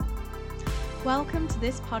Welcome to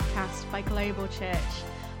this podcast by Global Church.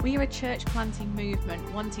 We are a church planting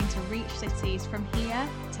movement wanting to reach cities from here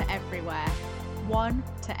to everywhere, one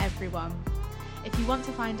to everyone. If you want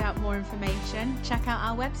to find out more information, check out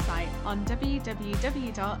our website on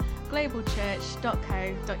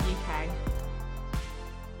www.globalchurch.co.uk.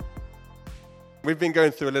 We've been going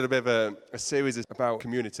through a little bit of a series about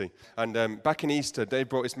community. And back in Easter, Dave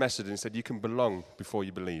brought this message and said, you can belong before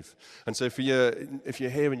you believe. And so if you're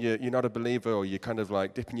here and you're not a believer, or you're kind of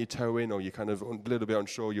like dipping your toe in, or you're kind of a little bit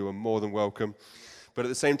unsure, you are more than welcome. But at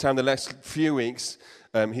the same time, the last few weeks,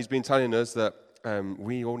 he's been telling us that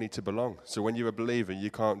we all need to belong. So when you're a believer, you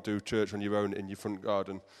can't do church on your own in your front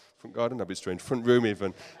garden, that'd be strange, front room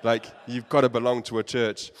even. Like, you've got to belong to a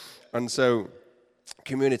church. And so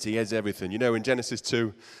community is everything. You know, in Genesis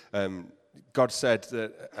 2, God said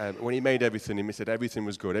that when he made everything, he said everything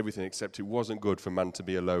was good, everything except it wasn't good for man to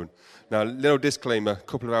be alone. Now, little disclaimer, a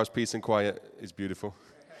couple of hours peace and quiet is beautiful.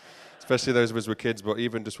 Especially those of us with kids, but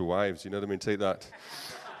even just with wives, you know what I mean? Take that.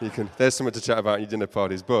 There's something to chat about at your dinner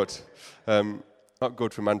parties, but not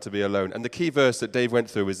good for man to be alone. And the key verse that Dave went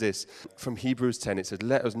through was this. From Hebrews 10, it said,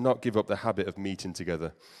 let us not give up the habit of meeting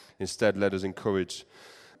together. Instead, let us encourage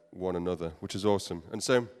one another, which is awesome. And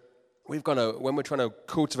so we've got to, when we're trying to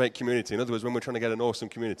cultivate community, in other words, when we're trying to get an awesome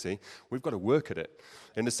community, we've got to work at it.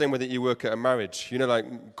 In the same way that you work at a marriage. You know,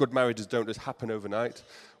 like, good marriages don't just happen overnight.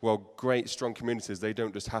 Well, great, strong communities, they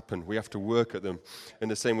don't just happen. We have to work at them in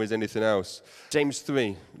the same way as anything else. James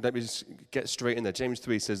 3, let me just get straight in there. James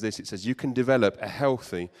 3 says this, it says, you can develop a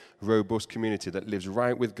healthy, robust community that lives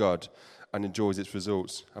right with God and enjoys its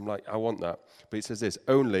results. I'm like, I want that. But it says this,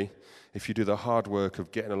 only if you do the hard work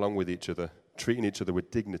of getting along with each other, treating each other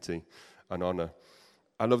with dignity and honor.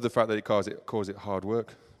 I love the fact that it calls it hard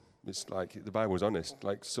work. It's like the Bible's honest.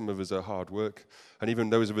 Like, some of us are hard work. And even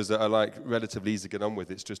those of us that are like relatively easy to get on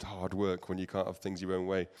with, it's just hard work when you can't have things your own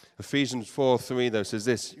way. Ephesians 4:3 though says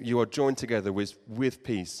this, you are joined together with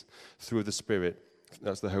peace through the Spirit.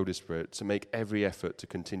 That's the Holy Spirit, to make every effort to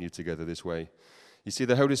continue together this way. You see,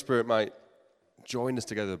 the Holy Spirit might join us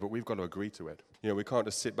together, but we've got to agree to it. You know, we can't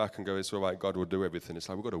just sit back and go, it's all right, God will do everything. It's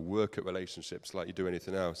like we've got to work at relationships like you do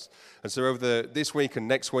anything else. And so over this week and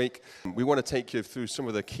next week, we want to take you through some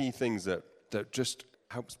of the key things that just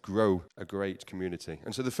helps grow a great community.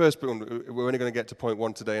 And so the first point, we're only going to get to point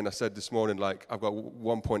 1 today, and I said this morning, like, I've got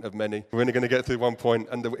 1 point of many. We're only going to get through 1 point,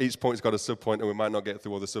 and each point's got a sub-point, and we might not get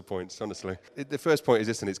through all the sub-points, honestly. The first point is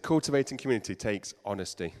this, and it's cultivating community takes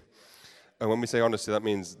honesty. And when we say honesty, that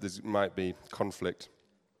means there might be conflict.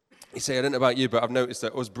 You say, I don't know about you, but I've noticed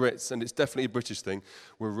that us Brits, and it's definitely a British thing,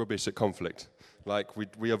 we're rubbish at conflict. Like,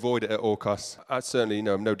 we avoid it at all costs. I certainly,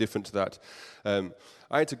 I'm no different to that. I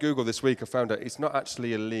had to Google this week. I found out it's not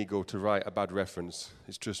actually illegal to write a bad reference.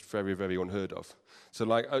 It's just very, very unheard of. So,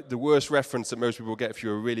 like, the worst reference that most people get if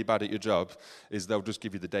you're really bad at your job is they'll just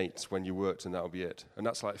give you the dates when you worked, and that'll be it. And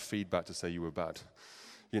that's like feedback to say you were bad,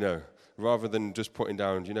 rather than just putting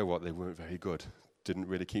down, you know what, they weren't very good, didn't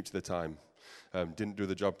really keep to the time, didn't do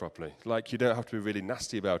the job properly. Like, you don't have to be really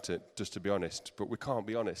nasty about it, just to be honest, but we can't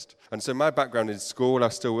be honest. And so my background is school. I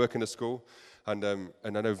still work in a school, and I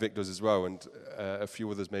know Vic does as well, and a few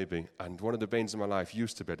others maybe. And one of the banes of my life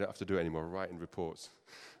used to be, I don't have to do it anymore, writing reports.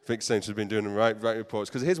 Vic's saying she's been doing them, writing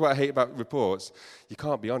reports. Because here's what I hate about reports. You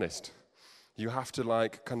can't be honest. You have to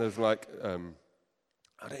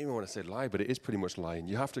I don't even want to say lie, but it is pretty much lying.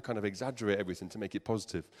 You have to kind of exaggerate everything to make it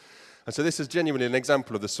positive. And so this is genuinely an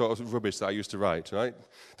example of the sort of rubbish that I used to write, right?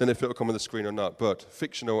 Don't know if it'll come on the screen or not, but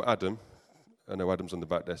fictional Adam, I know Adam's on the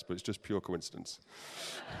back desk, but it's just pure coincidence.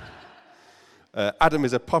 Adam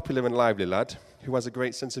is a popular and lively lad who has a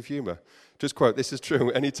great sense of humour. Just quote, this is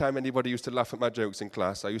true. Anytime anybody used to laugh at my jokes in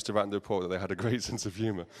class, I used to write in the report that they had a great sense of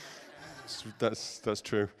humour. That's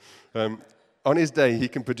true. On his day, he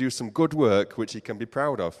can produce some good work which he can be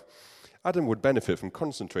proud of. Adam would benefit from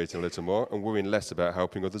concentrating a little more and worrying less about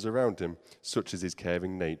helping others around him, such is his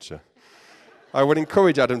caring nature. I would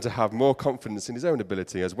encourage Adam to have more confidence in his own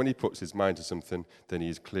ability, as when he puts his mind to something, then he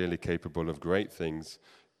is clearly capable of great things.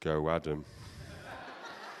 Go, Adam.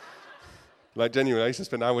 Like, genuinely, I used to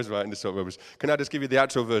spend hours writing this sort of rubbish. Can I just give you the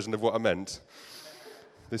actual version of what I meant?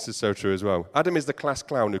 This is so true as well. Adam is the class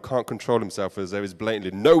clown who can't control himself as there is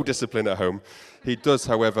blatantly no discipline at home. He does,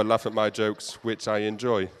 however, laugh at my jokes, which I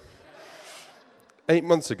enjoy. 8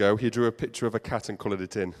 months ago, he drew a picture of a cat and coloured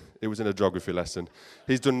it in. It was in a geography lesson.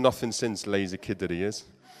 He's done nothing since, lazy kid that he is.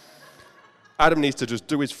 Adam needs to just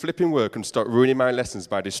do his flipping work and start ruining my lessons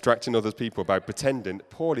by distracting other people, by pretending,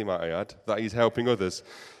 poorly might I add, that he's helping others.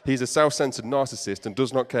 He's a self-centered narcissist and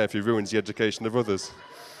does not care if he ruins the education of others.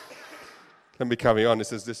 Let me carry on.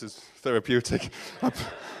 This is therapeutic.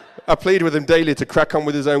 I plead with him daily to crack on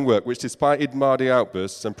with his own work, which despite Idmardi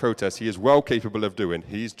outbursts and protests, he is well capable of doing.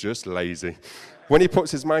 He's just lazy. When he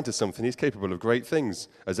puts his mind to something, he's capable of great things.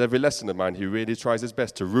 As every lesson of mine, he really tries his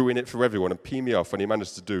best to ruin it for everyone and pee me off, and he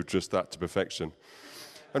manages to do just that to perfection.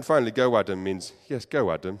 And finally, go Adam means, yes,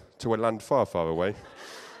 go Adam, to a land far, far away.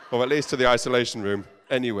 Or at least to the isolation room.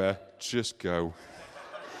 Anywhere, just go.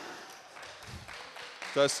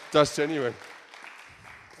 That's genuine.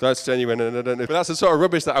 That's genuine, and I don't know. But that's the sort of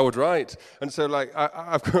rubbish that I would write. And so, like,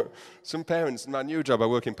 I've got some parents, in my new job, I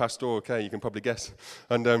work in pastoral care, you can probably guess.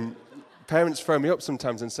 And parents phone me up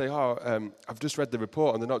sometimes and say, I've just read the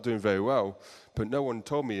report and they're not doing very well, but no one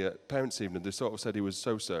told me at parents' evening. They sort of said he was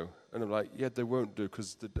so-so. And I'm like, yeah, they won't do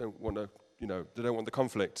because they don't want to, they don't want the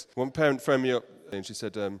conflict. One parent phoned me up and she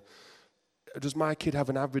said, does my kid have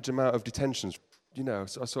an average amount of detentions?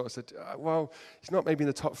 So I sort of said, well, he's not maybe in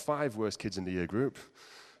the top 5 worst kids in the year group.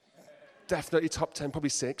 Definitely top 10, probably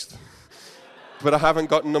 6th. But I haven't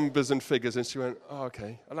got numbers and figures. And she went, oh,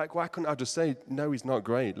 okay. I'm like, why couldn't I just say, no, he's not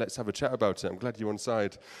great. Let's have a chat about it. I'm glad you're on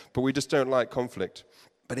side. But we just don't like conflict.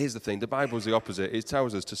 But here's the thing. The Bible's the opposite. It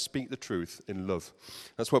tells us to speak the truth in love.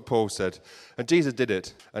 That's what Paul said. And Jesus did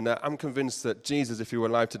it. And I'm convinced that Jesus, if he were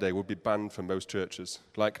alive today, would be banned from most churches.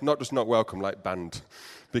 Like, not just not welcome, like banned.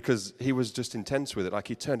 Because he was just intense with it. Like,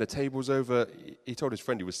 he turned the tables over. He told his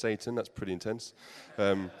friend he was Satan. That's pretty intense.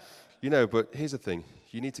 But here's the thing.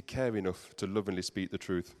 You need to care enough to lovingly speak the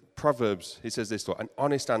truth. Proverbs, he says this, an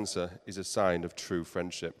honest answer is a sign of true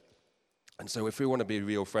friendship. And so if we want to be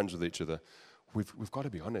real friends with each other, we've got to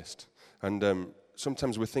be honest. And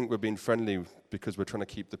sometimes we think we're being friendly because we're trying to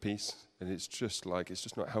keep the peace, and it's just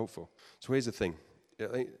not helpful. So here's the thing.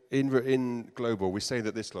 In Global, we say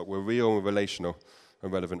that we're real and relational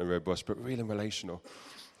and relevant and robust, but real and relational.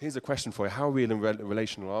 Here's a question for you. How real and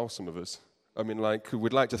relational are some of us? I mean,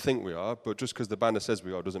 we'd like to think we are, but just because the banner says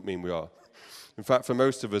we are doesn't mean we are. In fact, for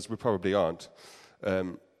most of us, we probably aren't.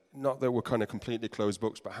 Not that we're kind of completely closed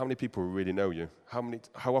books, but how many people really know you?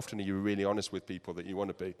 How often are you really honest with people that you want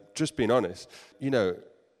to be? Just being honest,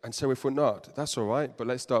 And so if we're not, that's all right, but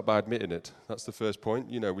let's start by admitting it. That's the first point.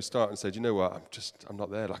 We start and say, you know what, I'm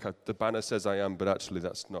not there. The banner says I am, but actually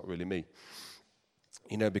that's not really me.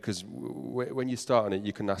 Because when you start on it,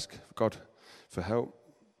 you can ask God for help.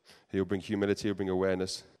 He'll bring humility, he'll bring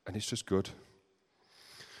awareness, and it's just good.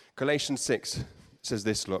 Galatians 6 says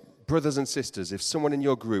this, look, brothers and sisters, if someone in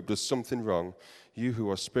your group does something wrong, you who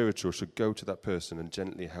are spiritual should go to that person and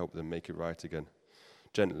gently help them make it right again.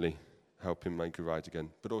 Gently help him make it right again,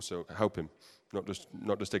 but also help him, not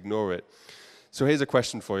just ignore it. So here's a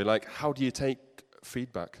question for you, how do you take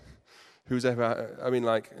feedback?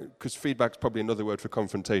 Because feedback's probably another word for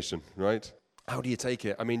confrontation, right? How do you take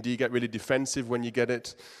it? Do you get really defensive when you get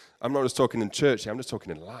it? I'm not just talking in church here, I'm just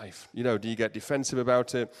talking in life. Do you get defensive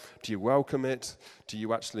about it? Do you welcome it? Do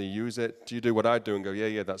you actually use it? Do you do what I do and go,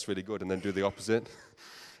 yeah, that's really good, and then do the opposite?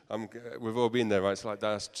 We've all been there, right? It's like,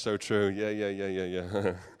 that's so true.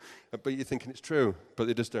 Yeah. But you're thinking it's true, but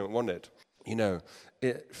they just don't want it.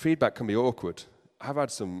 Feedback can be awkward. I've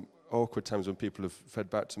had some awkward times when people have fed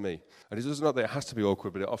back to me. And it's just not that it has to be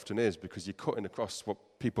awkward, but it often is, because you're cutting across what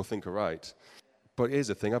people think are right. But here's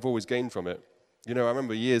the thing, I've always gained from it. I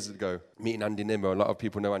remember years ago meeting Andy Nimmer. A lot of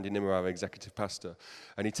people know Andy Nimmer, our executive pastor.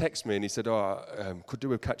 And he texted me and he said, could do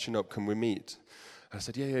with catching up, can we meet? And I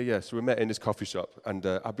said, yeah. So we met in this coffee shop. And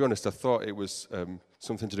I'll be honest, I thought it was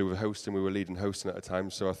something to do with hosting. We were leading hosting at the time.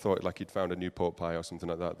 So I thought he'd found a new pork pie or something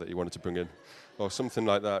like that he wanted to bring in. Or something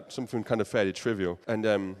like that, something kind of fairly trivial.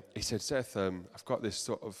 And he said, Seth, I've got this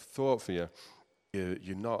sort of thought for you.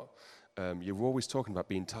 You're always talking about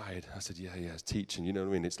being tired. I said, yeah, it's teaching, you know what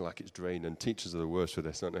I mean? It's like it's draining. Teachers are the worst for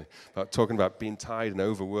this, aren't they? About talking about being tired and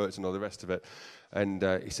overworked and all the rest of it. And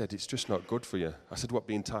he said, it's just not good for you. I said, what,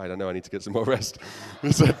 being tired? I know I need to get some more rest.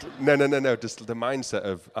 He said, no, just the mindset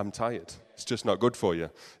of, I'm tired. It's just not good for you.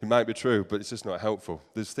 It might be true, but it's just not helpful.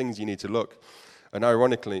 There's things you need to look. And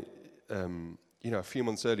ironically, a few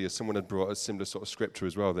months earlier, someone had brought a similar sort of scripture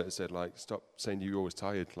as well that said, stop saying you're always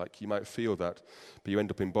tired. You might feel that, but you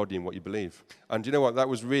end up embodying what you believe. And you know what? That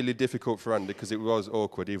was really difficult for Andy because it was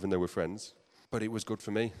awkward, even though we're friends. But it was good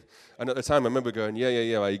for me. And at the time, I remember going,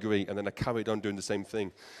 yeah, I agree. And then I carried on doing the same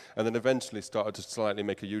thing. And then eventually started to slightly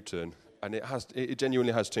make a U-turn. And it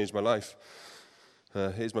genuinely has changed my life.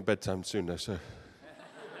 Here's my bedtime soon, though, so...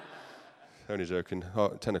 Only joking.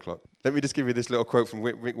 10 o'clock. Let me just give you this little quote from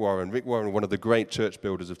Rick Warren. Rick Warren, one of the great church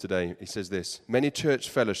builders of today, he says this: many church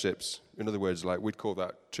fellowships, in other words, we'd call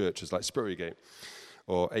that churches like Spurrygate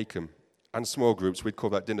or Acom, and small groups, we'd call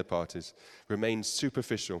that dinner parties, remain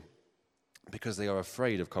superficial because they are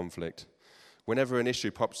afraid of conflict. Whenever an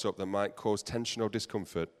issue pops up that might cause tension or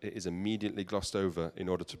discomfort, it is immediately glossed over in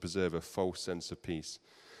order to preserve a false sense of peace.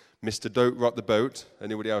 Mr. Don't Rock the Boat.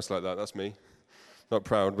 Anybody else like that? That's me. Not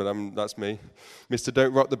proud, but that's me. Mr.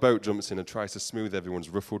 Don't Rock the Boat jumps in and tries to smooth everyone's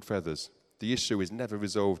ruffled feathers. The issue is never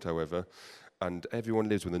resolved, however, and everyone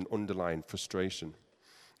lives with an underlying frustration.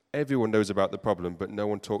 Everyone knows about the problem, but no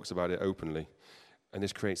one talks about it openly. And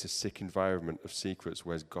this creates a sick environment of secrets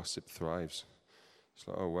where gossip thrives. It's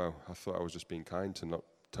like, oh, wow, I thought I was just being kind to not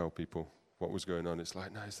tell people what was going on. It's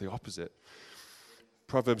like, no, it's the opposite.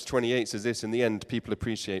 Proverbs 28 says this: in the end, people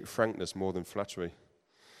appreciate frankness more than flattery.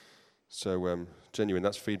 So, genuine,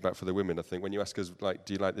 that's feedback for the women, I think. When you ask us, like,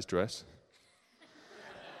 do you like this dress?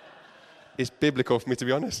 It's biblical for me, to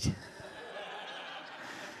be honest.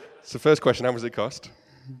 So first question, how much does it cost?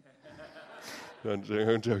 I'm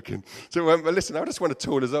joking. So listen, I just want to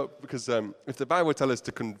tool us up, because if the Bible tells us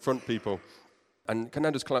to confront people, and can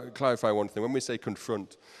I just clarify one thing? When we say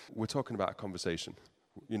confront, we're talking about a conversation.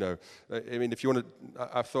 You know, I mean, if you want to,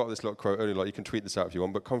 I've thought of this little quote earlier, like you can tweet this out if you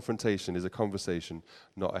want, but confrontation is a conversation,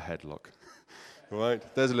 not a headlock. All right?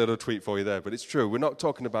 There's a little tweet for you there, but it's true. We're not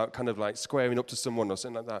talking about kind of like squaring up to someone or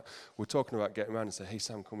something like that. We're talking about getting around and say, hey,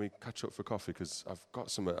 Sam, can we catch up for coffee? Because I've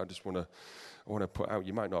got something I just want to put out.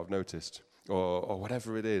 You might not have noticed. Or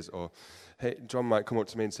whatever it is, or hey, John might come up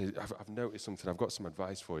to me and say, I've noticed something, I've got some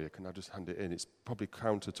advice for you, can I just hand it in? It's probably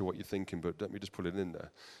counter to what you're thinking, but let me just put it in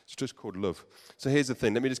there. It's just called love. So here's the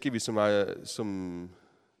thing, let me just give you some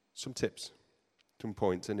tips, some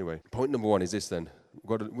points anyway. Point number one is this then,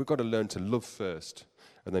 we've got to learn to love first,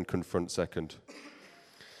 and then confront second.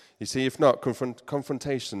 You see, if not,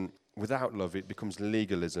 confrontation without love, it becomes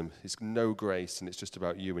legalism. It's no grace, and it's just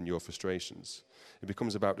about you and your frustrations. It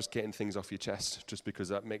becomes about just getting things off your chest, just because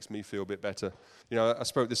that makes me feel a bit better. You know, I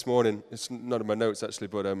spoke this morning, it's not in my notes actually,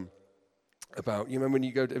 but about, you remember when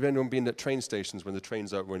you go, have anyone been at train stations when the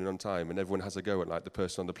trains aren't running on time and everyone has a go at like the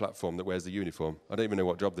person on the platform that wears the uniform? I don't even know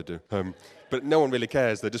what job they do. But no one really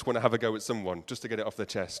cares. They just want to have a go at someone just to get it off their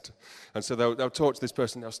chest. And so they'll talk to this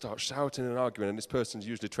person, they'll start shouting and arguing, and this person's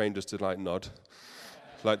usually trained just to like nod.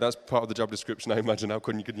 Like that's part of the job description, I imagine. How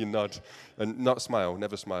could you nod? And not smile,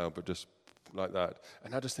 never smile, but just like that.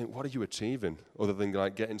 And I just think, what are you achieving other than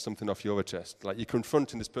like getting something off your chest? Like you're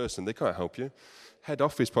confronting this person, they can't help you. Head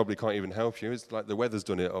office probably can't even help you. It's like the weather's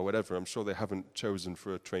done it or whatever. I'm sure they haven't chosen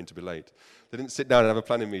for a train to be late. They didn't sit down and have a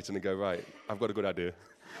planning meeting and go, right, I've got a good idea.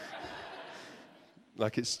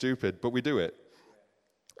 Like it's stupid, but we do it.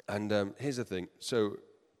 And here's the thing. So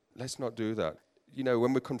let's not do that. You know,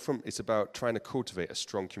 when we confront, it's about trying to cultivate a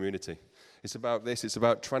strong community. It's about this. It's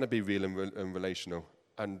about trying to be real and relational.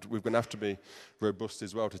 And we're going to have to be robust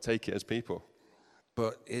as well to take it as people.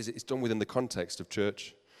 But it's done within the context of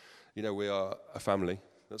church. You know, we are a family.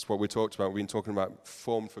 That's what we talked about. We've been talking about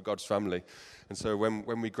formed for God's family. And so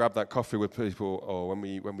when we grab that coffee with people, or when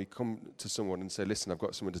we come to someone and say, listen, I've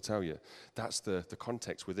got something to tell you, that's the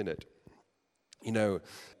context within it. You know,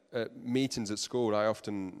 at meetings at school,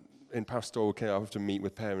 in pastoral care, I often meet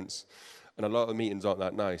with parents, and a lot of the meetings aren't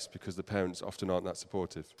that nice because the parents often aren't that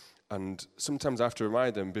supportive. And sometimes I have to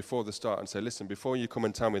remind them before they start and say, listen, before you come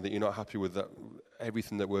and tell me that you're not happy with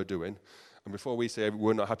everything that we're doing, and before we say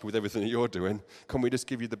we're not happy with everything that you're doing, can we just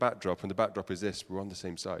give you the backdrop? And the backdrop is this: we're on the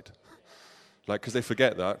same side. Like, because they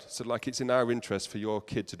forget that. So, like, it's in our interest for your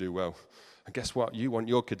kid to do well. And guess what? You want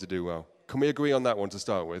your kid to do well. Can we agree on that one to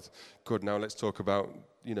start with? Good, now let's talk about,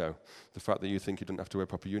 you know, the fact that you think you don't have to wear a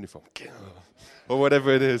proper uniform. Or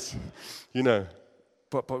whatever it is, you know.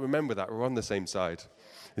 But remember that, we're on the same side.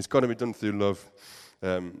 It's got to be done through love.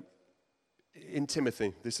 In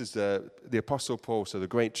Timothy, this is the Apostle Paul, so the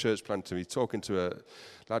great church planter. He's talking to a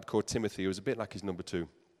lad called Timothy, who was a bit like his number two.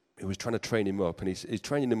 He was trying to train him up, and he's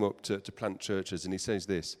training him up to plant churches, and he says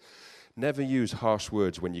this: never use harsh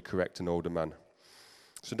words when you correct an older man.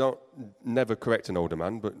 So never correct an older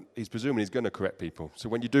man, but he's presuming he's going to correct people. So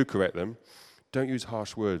when you do correct them, don't use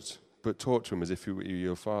harsh words, but talk to them as if you were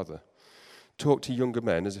your father. Talk to younger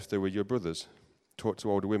men as if they were your brothers. Talk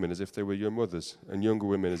to older women as if they were your mothers, and younger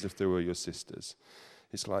women as if they were your sisters.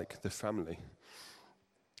 It's like the family.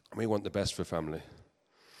 We want the best for family.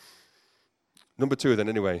 Number two then,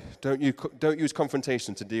 anyway, don't use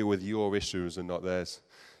confrontation to deal with your issues and not theirs.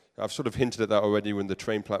 I've sort of hinted at that already with the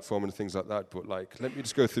train platform and things like that, but like, let me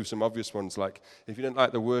just go through some obvious ones. Like, if you don't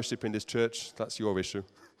like the worship in this church, that's your issue.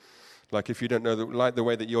 Like, if you don't like the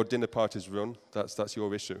way that your dinner parties run, that's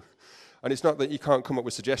your issue. And it's not that you can't come up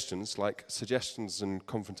with suggestions, like suggestions and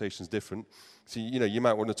confrontation's different. So, you know, you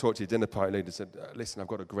might want to talk to your dinner party lady and say, listen, I've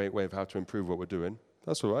got a great way of how to improve what we're doing.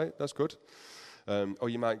 That's all right, that's good. Or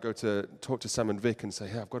you might go to talk to Sam and Vic and say,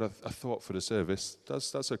 hey, I've got a thought for the service.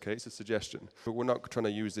 That's okay, it's a suggestion. But we're not trying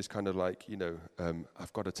to use this kind of like,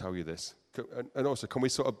 I've got to tell you this. And also, can we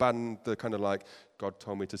sort of ban the kind of like, God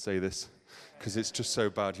told me to say this? Because it's just so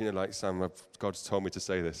bad, like Sam, God's told me to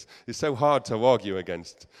say this. It's so hard to argue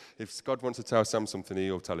against. If God wants to tell Sam something,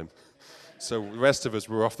 he'll tell him. So the rest of us,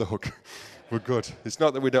 we're off the hook. We're good. It's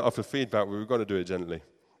not that we don't offer feedback, we've got to do it gently.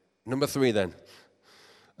 Number 3 then,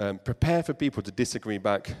 prepare for people to disagree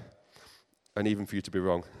back and even for you to be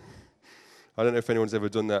wrong. I don't know if anyone's ever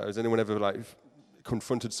done that. Has anyone ever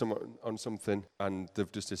confronted someone on something and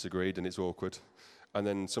they've just disagreed and it's awkward? And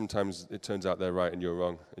then sometimes it turns out they're right and you're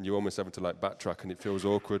wrong. And you're almost having to backtrack and it feels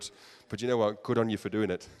awkward. But you know what? Good on you for doing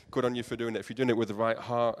it. Good on you for doing it. If you're doing it with the right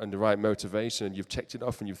heart and the right motivation and you've checked it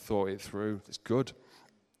off and you've thought it through, it's good.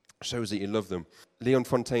 Shows that you love them. Leon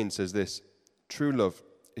Fontaine says this: true love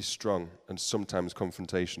is strong and sometimes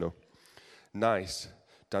confrontational. Nice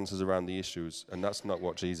dances around the issues, and that's not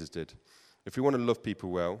what Jesus did. If we want to love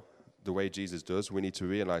people well, the way Jesus does, we need to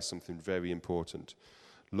realize something very important.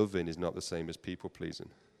 Loving is not the same as people-pleasing.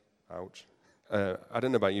 Ouch. I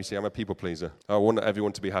don't know about you, see, I'm a people-pleaser. I want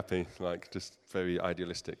everyone to be happy, just very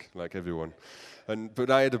idealistic, like everyone. But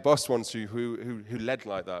I had a boss once who led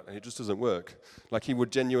like that, and it just doesn't work. He would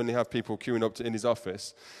genuinely have people queuing up in his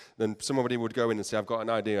office, then somebody would go in and say, I've got an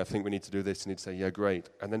idea, I think we need to do this, and he'd say, yeah, great.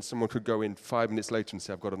 And then someone could go in 5 minutes later and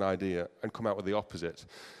say, I've got an idea, and come out with the opposite.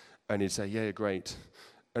 And he'd say, yeah, great.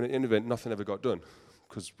 And at the end of it, nothing ever got done,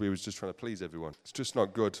 because we was just trying to please everyone. It's just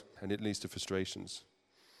not good, and it leads to frustrations.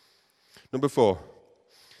 Number 4,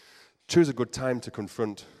 choose a good time to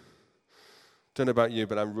confront. Don't know about you,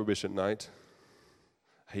 but I'm rubbish at night.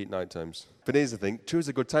 I hate night times. But here's the thing, choose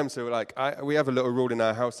a good time. So we have a little rule in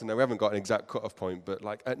our house, and we haven't got an exact cut-off point, but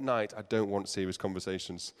at night, I don't want serious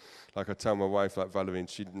conversations. I tell my wife, Valerie, and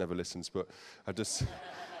she never listens, but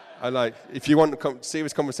if you want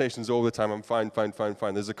serious conversations all the time, I'm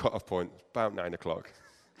fine. There's a cut-off point, about 9 o'clock.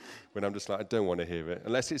 When I'm just I don't want to hear it.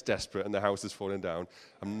 Unless it's desperate and the house is falling down,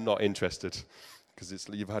 I'm not interested. Because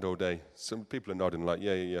you've had all day. Some people are nodding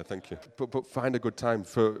yeah, thank you. But find a good time.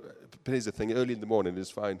 But here's the thing, early in the morning is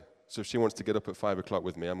fine. So if she wants to get up at 5 o'clock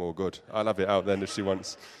with me, I'm all good. I'll have it out then if she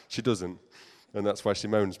wants. She doesn't. And that's why she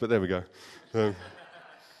moans, but there we go.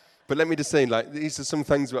 But let me just say, these are some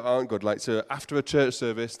things that aren't good. So after a church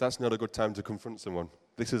service, that's not a good time to confront someone.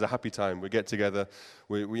 This is a happy time. We get together,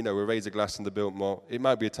 we raise a glass in the Biltmore. It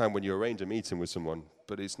might be a time when you arrange a meeting with someone,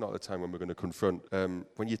 but it's not the time when we're going to confront.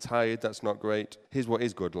 When you're tired, that's not great. Here's what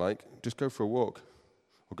is good, just go for a walk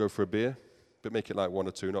or go for a beer, but make it 1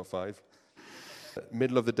 or 2, not 5.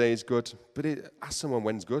 Middle of the day is good, but ask someone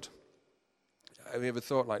when's good. Have you ever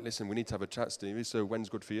thought, listen, we need to have a chat, Stevie, so when's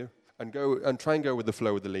good for you? And try and go with the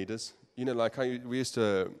flow of the leaders. I used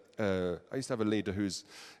to have a leader who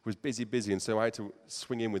was busy, and so I had to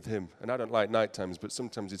swing in with him. And I don't like night times, but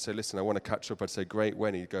sometimes he'd say, listen, I want to catch up. I'd say, great,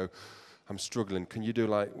 when? He'd go, I'm struggling. Can you do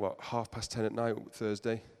 10:30 at night,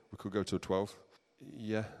 Thursday? We could go till 12.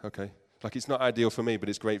 Yeah, okay. It's not ideal for me, but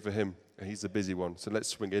it's great for him. He's the busy one, so let's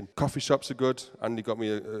swing in. Coffee shops are good. Andy got me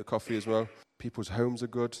a coffee as well. People's homes are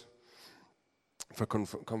good for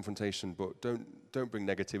confrontation, but don't bring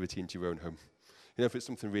negativity into your own home. If it's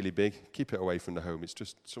something really big, keep it away from the home. It's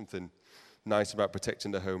just something nice about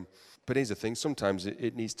protecting the home. But here's the thing, sometimes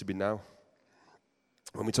it needs to be now.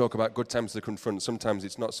 When we talk about good times to confront, sometimes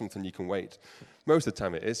it's not something you can wait. Most of the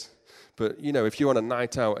time it is. But, if you're on a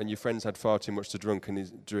night out and your friend's had far too much to drink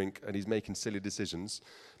and he's making silly decisions,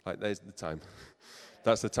 there's the time.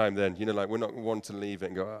 That's the time then. We're not one to leave it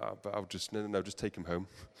and go, but I'll just, no, just take him home.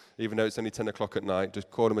 Even though it's only 10 o'clock at night,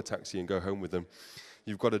 just call him a taxi and go home with them.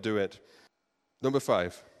 You've got to do it. Number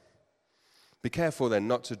 5, be careful then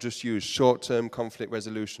not to just use short-term conflict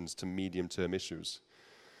resolutions to medium-term issues.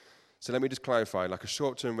 So let me just clarify, a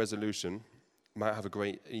short-term resolution might have a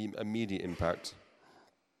great immediate impact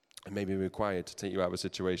and may be required to take you out of a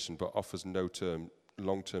situation, but offers no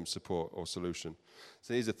long-term support or solution.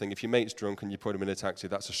 So here's the thing, if your mate's drunk and you put him in a taxi,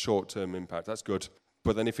 that's a short-term impact, that's good.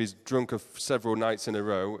 But then if he's drunk several nights in a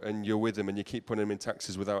row and you're with him and you keep putting him in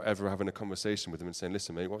taxis without ever having a conversation with him and saying,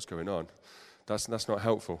 listen, mate, what's going on? That's not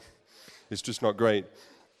helpful. It's just not great.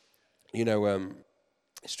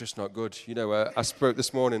 It's just not good. I spoke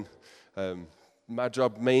this morning. My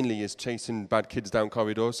job mainly is chasing bad kids down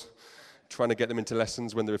corridors, trying to get them into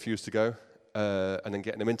lessons when they refuse to go, and then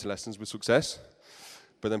getting them into lessons with success,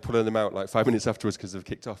 but then pulling them out 5 minutes afterwards because they've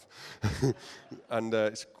kicked off. And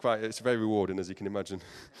it's very rewarding, as you can imagine.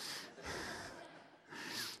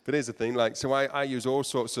 But here's the thing, so I use all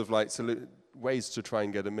sorts of ways to try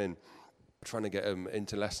and get them in. trying to get them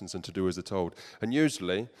into lessons and to do as they're told. And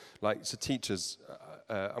usually, so teachers,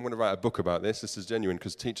 I'm going to write a book about this. This is genuine,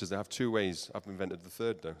 because teachers, they have two ways. I've invented the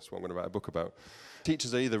third, though. That's what I'm going to write a book about.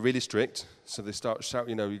 Teachers are either really strict, so they start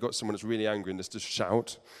shouting. You've got someone that's really angry and they just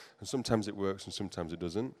shout, and sometimes it works and sometimes it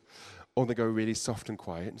doesn't. Or they go really soft and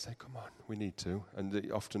quiet and say, come on, we need to. And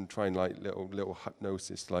they often try and little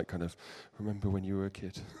hypnosis, kind of, remember when you were a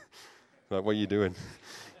kid? What are you doing?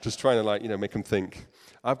 Just trying to make them think.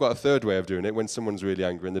 I've got a third way of doing it. When someone's really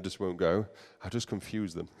angry and they just won't go, I just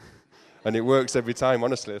confuse them. And it works every time,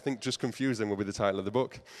 honestly. I think just confuse them will be the title of the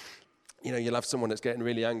book. You'll have someone that's getting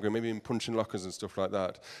really angry, maybe even punching lockers and stuff like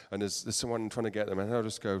that. And there's someone trying to get them, and I'll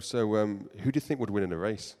just go, so who do you think would win in a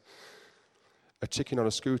race? A chicken on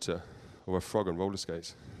a scooter or a frog on roller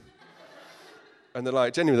skates? And they're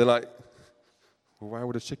like, well, why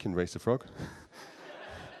would a chicken race a frog?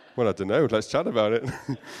 Well, I don't know, let's chat about it.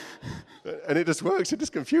 And it just works, it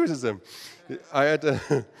just confuses them. I'd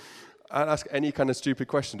ask any kind of stupid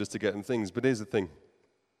question just to get them things, but here's the thing.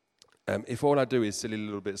 If all I do is silly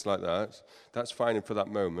little bits like that, that's fine for that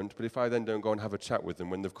moment, but if I then don't go and have a chat with them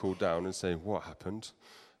when they've cooled down and say, what happened?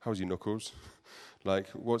 How's your knuckles?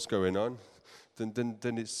 What's going on? Then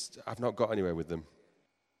I've not got anywhere with them.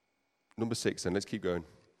 Number 6 then, let's keep going.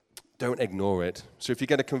 Don't ignore it. So if you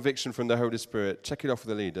get a conviction from the Holy Spirit, check it off with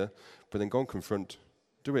the leader, but then go and confront.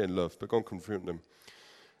 Do it in love, but go and confront them.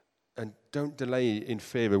 And don't delay in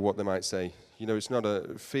fear of what they might say.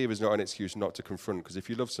 Fear is not an excuse not to confront, because if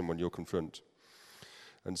you love someone, you'll confront.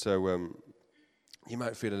 And so you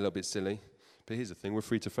might feel a little bit silly, but here's the thing, we're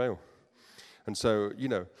free to fail. And so,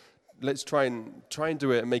 let's try and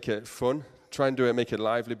do it and make it fun. Try and do it and make it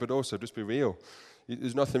lively, but also just be real.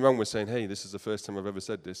 There's nothing wrong with saying, hey, this is the first time I've ever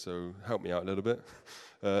said this, so help me out a little bit.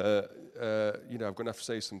 I'm going to have to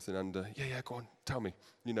say something, and yeah, go on, tell me.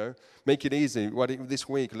 Make it easy. This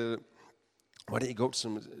week, why don't you go up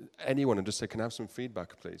to anyone and just say, can I have some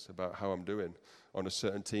feedback, please, about how I'm doing on a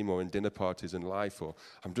certain team or in dinner parties in life, or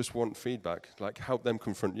I just want feedback. Help them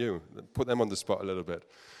confront you. Put them on the spot a little bit.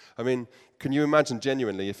 I mean, can you imagine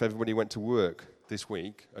genuinely if everybody went to work this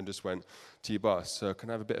week and just went to your boss, can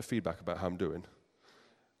I have a bit of feedback about how I'm doing?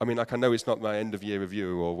 I mean, I know it's not my end-of-year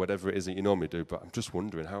review or whatever it is that you normally do, but I'm just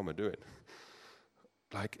wondering, how am I doing?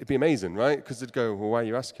 It'd be amazing, right? Because they'd go, well, why are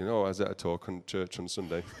you asking? Oh, I was at a talk on church on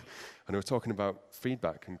Sunday, and they were talking about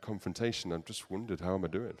feedback and confrontation. I just wondered, how am I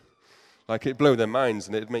doing? It'd blow their minds,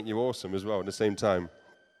 and it'd make you awesome as well at the same time.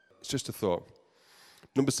 It's just a thought.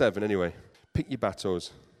 Number 7, anyway, pick your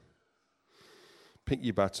battles. Pick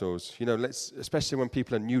your battles. Especially when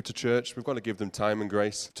people are new to church, we've got to give them time and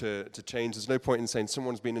grace to change. There's no point in saying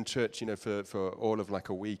someone's been in church, for all of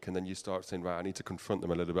a week, and then you start saying, right, I need to confront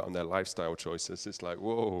them a little bit on their lifestyle choices. It's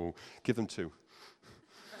whoa, give them 2.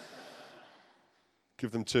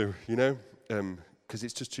 Give them 2, because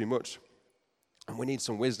it's just too much. And we need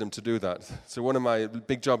some wisdom to do that. So one of my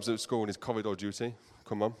big jobs at school is corridor duty.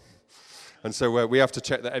 Come on. And so we have to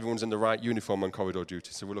check that everyone's in the right uniform on corridor duty.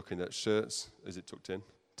 So we're looking at shirts, is it tucked in?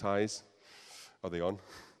 Ties, are they on?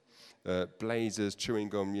 Blazers, chewing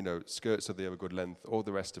gum, skirts, are they of a good length, all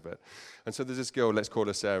the rest of it. And so there's this girl, let's call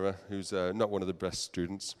her Sarah, who's not one of the best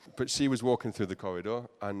students. But she was walking through the corridor,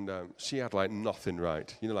 and she had nothing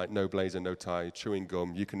right. No blazer, no tie, chewing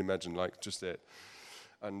gum, you can imagine, just it.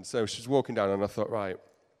 And so she's walking down, and I thought, right,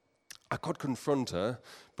 I could confront her,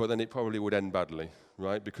 but then it probably would end badly.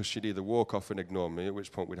 Right, because she'd either walk off and ignore me, at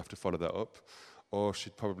which point we'd have to follow that up, or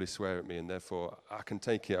she'd probably swear at me, and therefore I can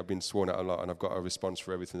take it. I've been sworn at a lot, and I've got a response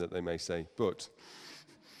for everything that they may say. But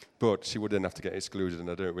she would then have to get excluded, and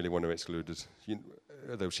I don't really want her excluded,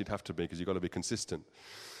 though she'd have to be, because you've got to be consistent.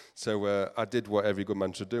 So I did what every good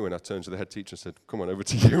man should do, and I turned to the head teacher and said, come on, over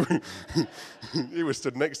to you. He was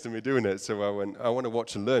stood next to me doing it, so I went, I want to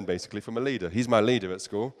watch and learn, basically, from a leader. He's my leader at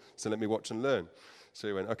school, so let me watch and learn. So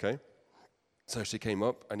he went, okay. So she came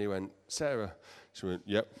up, and he went, Sarah. She went,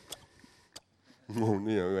 yep. He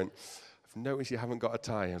went, I've noticed you haven't got a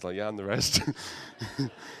tie. I was like, yeah, and the rest.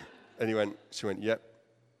 And she went, yep.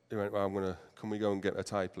 He went, well, can we go and get a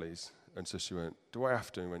tie, please? And so she went, do I have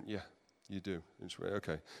to? He went, yeah, you do. And she went,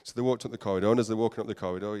 okay. So they walked up the corridor, and as they're walking up the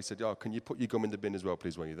corridor, he said, can you put your gum in the bin as well,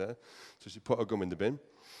 please, while you're there? So she put her gum in the bin,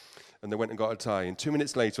 and they went and got a tie. And 2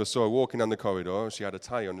 minutes later, I saw her walking down the corridor. She had a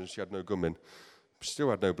tie on, and she had no gum in. She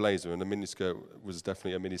still had no blazer, and the miniskirt was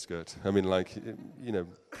definitely a miniskirt. I mean,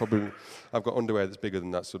 probably, I've got underwear that's bigger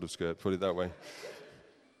than that sort of skirt, put it that way.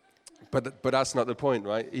 But that's not the point,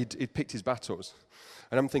 right? He'd picked his battles.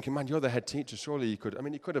 And I'm thinking, man, you're the head teacher, surely you could. I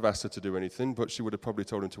mean, he could have asked her to do anything, but she would have probably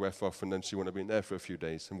told him to F off, and then she wouldn't have been there for a few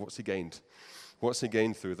days. And what's he gained? What's he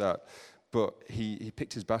gained through that? But he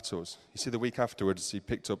picked his battles. You see, the week afterwards, he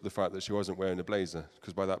picked up the fact that she wasn't wearing a blazer,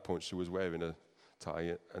 because by that point she was wearing a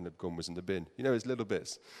tie and the gun was in the bin. You know, it's little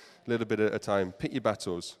bits, a little bit at a time. Pick your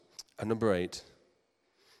battles. And number 8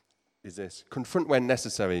 is this: confront when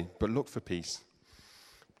necessary, but look for peace.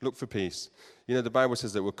 Look for peace. You know, the Bible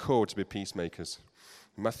says that we're called to be peacemakers.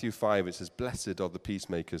 In Matthew 5, it says, "Blessed are the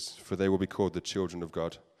peacemakers, for they will be called the children of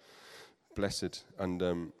God." Blessed.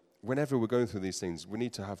 And whenever we're going through these things, we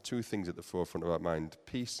need to have 2 things at the forefront of our mind: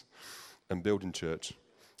 peace and building church.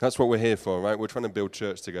 That's what we're here for, right? We're trying to build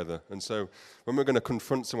church together. And so when we're going to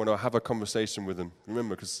confront someone or have a conversation with them,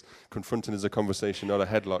 remember, because confronting is a conversation, not a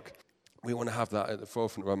headlock, we want to have that at the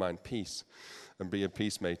forefront of our mind: peace, and be a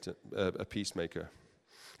peacemaker.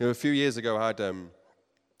 You know, a few years ago,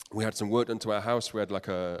 we had some work done to our house. We had like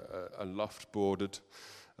a loft boarded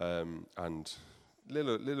and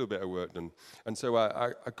little bit of work done. And so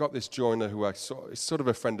I got this joiner who I saw, is sort of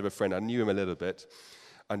a friend of a friend. I knew him a little bit.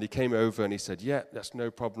 And he came over and he said, "Yeah, that's no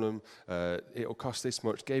problem. It'll cost this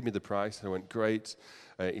much." Gave me the price. I went, "Great."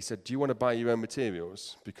 He said, "Do you want to buy your own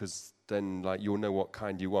materials? Because then, like, you'll know what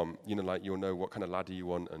kind you want. You know, like, you'll know what kind of ladder you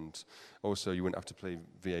want, and also you wouldn't have to pay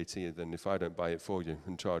VAT then if I don't buy it for you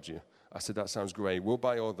and charge you." I said, "That sounds great. We'll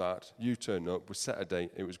buy all that. You turn up. We set a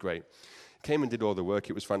date." It was great. Came and did all the work.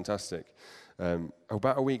 It was fantastic.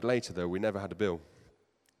 About a week later, though, we never had a bill.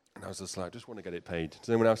 And I was just like, I just want to get it paid. Does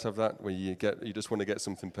anyone else have that, where you just want to get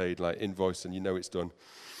something paid, like invoice, and you know it's done?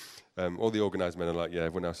 All the organised men are like, yeah.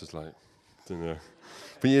 Everyone else is like, don't know.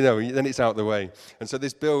 But you know, then it's out the way. And so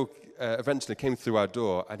this bill eventually came through our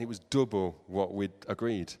door, and it was double what we'd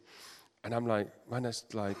agreed. And I'm like, man,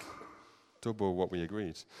 that's like double what we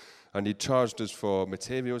agreed. And he charged us for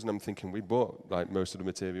materials, and I'm thinking, we bought like most of the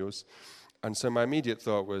materials. And so my immediate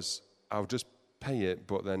thought was, I'll just pay it,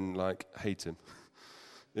 but then like hate him.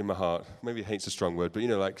 In my heart. Maybe hate's a strong word, but you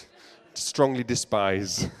know, like, strongly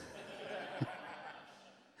despise.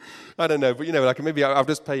 I don't know, but you know, like, maybe I'll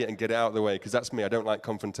just pay it and get it out of the way, because that's me. I don't like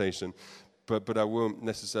confrontation, but I won't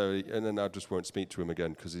necessarily, and then I just won't speak to him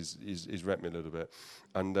again, because he's wrecked me a little bit.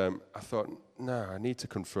 And I thought, no, I need to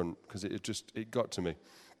confront, because it got to me.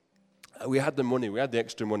 We had the money, we had the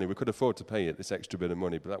extra money, we could afford to pay it, this extra bit of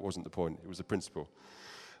money, but that wasn't the point. It was the principle.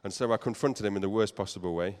 And so I confronted him in the worst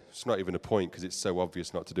possible way. It's not even a point, because it's so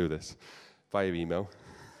obvious not to do this. Via email.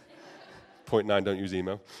 Point 9, don't use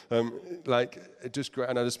email. And I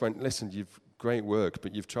just went, "Listen, you've great work,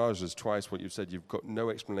 but you've charged us twice what you've said. You've got no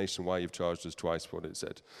explanation why you've charged us twice what it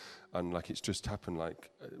said. And like, it's just happened, like,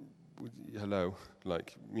 hello,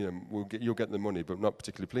 like, you know, you'll get the money, but not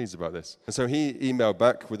particularly pleased about this." And so he emailed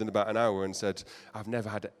back within about an hour and said, "I've never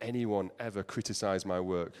had anyone ever criticize my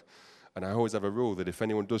work. And I always have a rule that if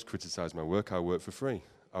anyone does criticize my work, I'll work for free.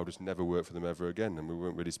 I'll just never work for them ever again, and we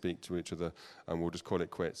won't really speak to each other, and we'll just call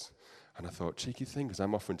it quits." And I thought, cheeky thing, because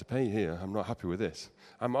I'm offering to pay here. I'm not happy with this.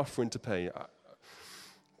 I'm offering to pay,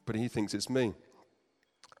 but he thinks it's me.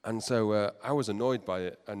 And so I was annoyed by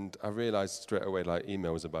it, and I realized straight away, like,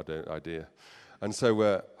 email was a bad idea. And so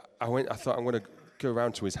I thought, I'm going to go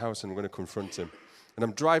around to his house, and I'm going to confront him. And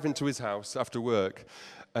I'm driving to his house after work,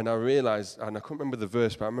 and I realized, and I can't remember the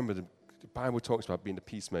verse, but I remember the Bible talks about being a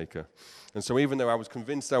peacemaker. And so even though I was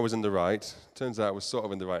convinced I was in the right, turns out I was sort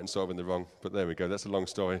of in the right and sort of in the wrong, but there we go, that's a long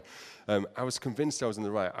story. I was convinced I was in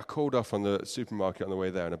the right. I called off on the supermarket on the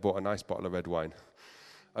way there, and I bought a nice bottle of red wine.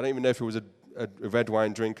 I don't even know if it was a red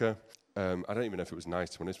wine drinker. I don't even know if it was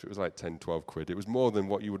nice, to be honest, but it was like 10, 12 quid. It was more than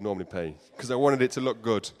what you would normally pay, because I wanted it to look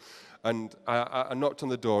good. And I knocked on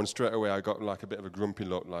the door, and straight away I got like a bit of a grumpy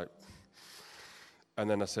look, like. And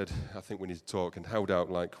then I said, "I think we need to talk," and held out,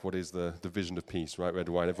 like, what is the vision of peace, right? Red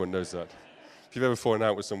wine, everyone knows that. If you've ever fallen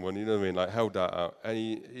out with someone, you know what I mean, like, held that out. And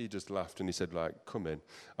he just laughed, and he said, like, "Come in."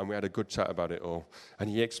 And we had a good chat about it all. And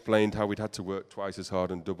he explained how we'd had to work twice as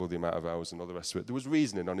hard and double the amount of hours and all the rest of it. There was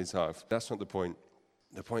reasoning on his half. That's not the point.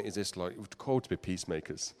 The point is this, like, we're called to be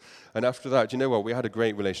peacemakers. And after that, do you know what? We had a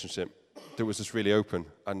great relationship that was just really open.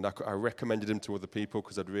 And I recommended him to other people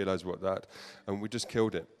because I'd realized and we just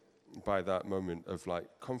killed it. By that moment of like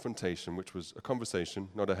confrontation, which was a conversation,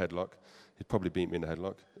 not a headlock. He'd probably beat me in a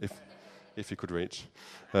headlock if he could reach.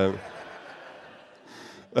 But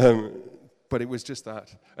it was just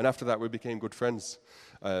that. And after that, we became good friends.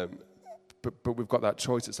 But we've got that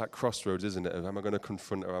choice. It's that crossroads, isn't it? Am I going to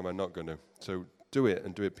confront or am I not going to? So do it,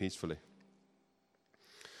 and do it peacefully.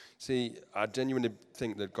 See, I genuinely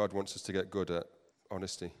think that God wants us to get good at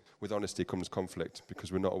honesty. With honesty comes conflict, because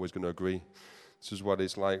we're not always going to agree. This is what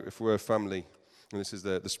it's like if we're a family, and this is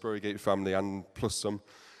the Spurrygate family, and plus some,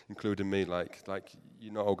 including me, like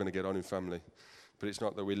you're not all going to get on in family. But it's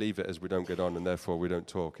not that we leave it as we don't get on and therefore we don't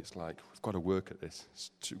talk. It's like, we've got to work at this.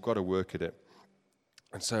 We've got to work at it.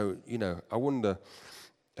 And so, I wonder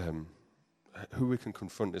who we can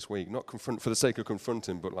confront this week. Not confront for the sake of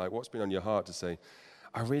confronting, but like what's been on your heart to say,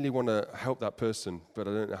 I really want to help that person, but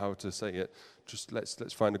I don't know how to say it. Just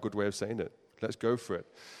let's find a good way of saying it. Let's go for it.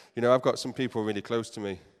 I've got some people really close to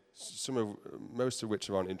me, most of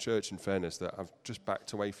which aren't in church, in fairness, that I've just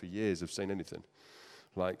backed away for years of saying anything.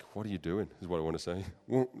 Like, what are you doing, is what I want to say.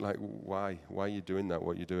 Well, like, why? Why are you doing that,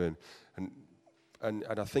 what you're doing? And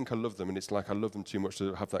I think I love them, and it's like I love them too much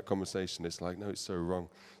to have that conversation. It's like, no, it's so wrong.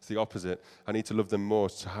 It's the opposite. I need to love them more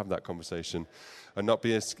to have that conversation and not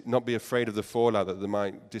be afraid of the fallout that they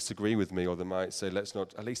might disagree with me or they might say, let's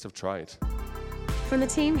not, at least I've tried. From the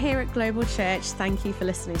team here at Global Church, thank you for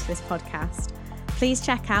listening to this podcast. Please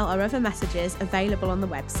check out our other messages available on the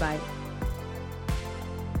website.